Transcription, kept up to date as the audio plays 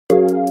And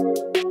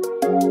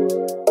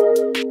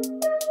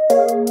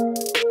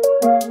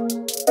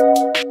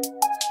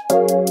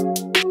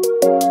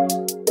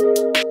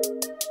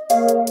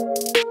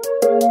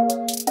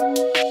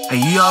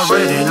you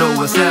already know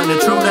what's happening,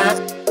 true that.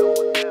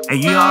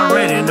 And you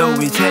already know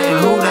we chatting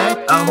who that,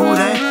 who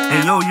that.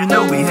 And yo, you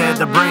know we had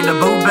to bring the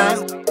boot back.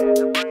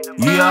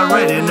 You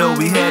already know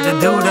we had to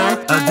do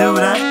that, do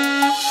that.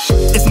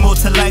 It's more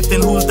to life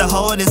than who's the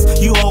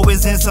hardest. You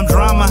always in some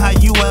drama, how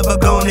you ever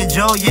gonna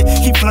enjoy it?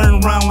 Keep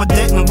flirting around with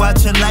that and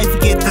watch your life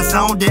get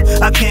disowned.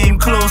 I came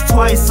close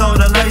twice, saw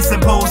the lights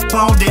and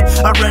postponed it.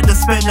 I'd rather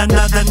spend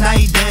another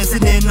night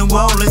dancing in New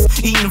Orleans,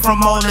 eating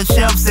from all the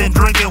shelves and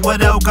drinking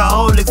with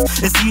alcoholics.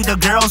 And see the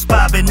girls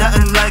popping,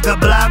 nothing like a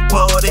block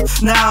party.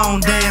 Now I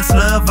don't dance,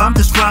 love, I'm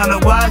just trying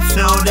to watch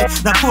all that.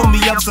 Now pull me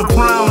up some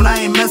crown,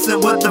 I ain't messing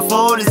with the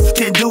 40s.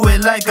 Can't do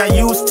it like I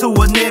used to,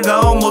 a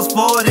nigga almost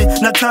 40.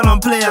 Now tell them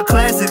play a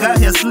classic, I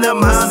hear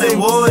Slim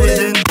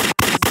Hollywood.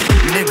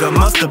 Nigga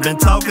must have been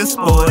talking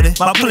sporty.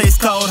 My place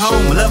called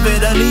home, love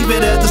it or leave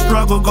it as the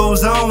struggle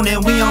goes on.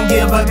 And we don't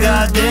give a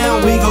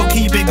goddamn, we gon'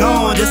 keep it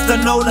going. Just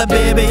to know that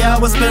baby,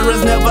 our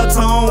spirits never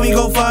tone. We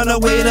gon' find a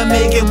way to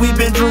make it, we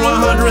been through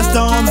 100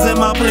 storms. In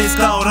my place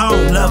called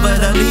home, love it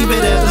or leave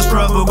it as the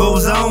struggle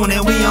goes on.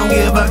 And we don't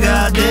give a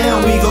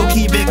goddamn, we gon'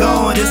 keep it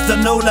going. Just to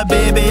know that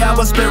baby,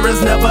 our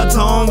spirits never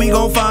tone. We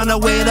gon' find a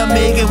way to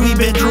make it, we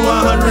been through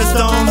 100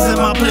 storms. In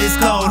my place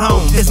called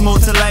home. It's more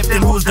to life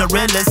than who's the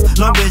realest.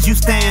 Long as you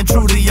stand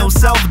true to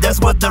yourself, that's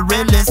what the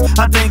real is.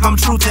 I think I'm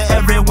true to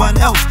everyone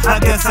else, I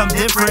guess I'm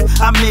different.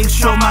 I make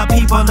sure my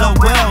people are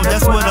well,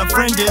 that's what a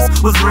friend is.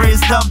 Was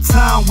raised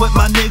uptown with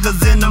my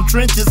niggas in them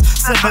trenches,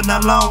 sipping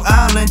on Long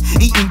Island,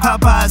 eating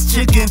Popeye's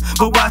chicken.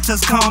 But watch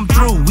us come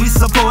through, we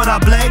support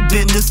our black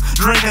business,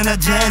 drinking a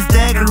jazz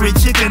daiquiri,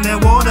 chicken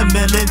and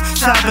watermelon,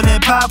 shopping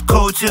at pop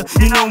culture.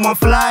 You know I'm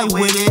fly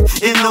with it,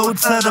 low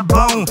to the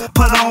bone,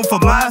 put on for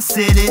my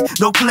city.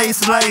 No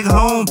place like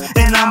home,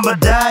 and I'ma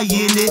die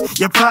in it.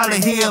 You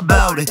probably hear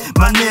about it,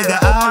 my nigga,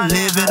 I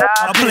live it.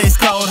 A place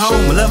called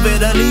home, love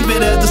it or leave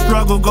it as the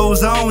struggle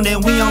goes on.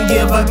 And we don't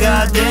give a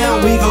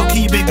goddamn, we gon'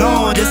 keep it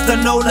going. Just to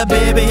know that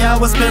baby,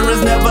 our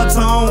spirits never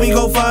tone. We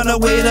gon' find a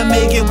way to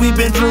make it, we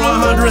been through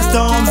 100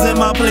 storms. In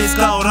my place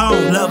called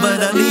home, love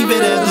it or leave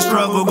it as the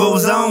struggle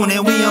goes on.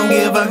 And we don't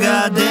give a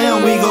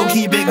goddamn, we gon'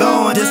 keep it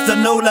going. Just to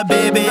know that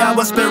baby,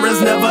 our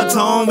spirits never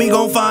tone. We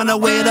gon' find a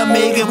way to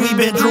make it, we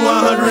been through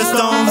 100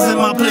 storms. In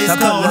my place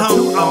called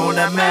home. On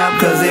that map,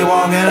 cause he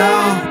won't get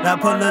on. Now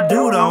put the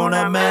dude on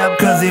that map,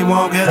 cause he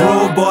won't get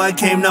on. Groveboy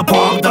came to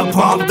pump the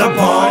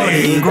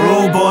party.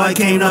 Groveboy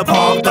came to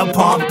pump the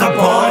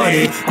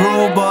party.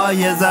 Groveboy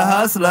is a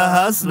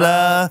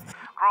hustler.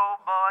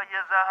 Groveboy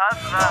is a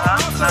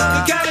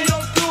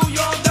hustler.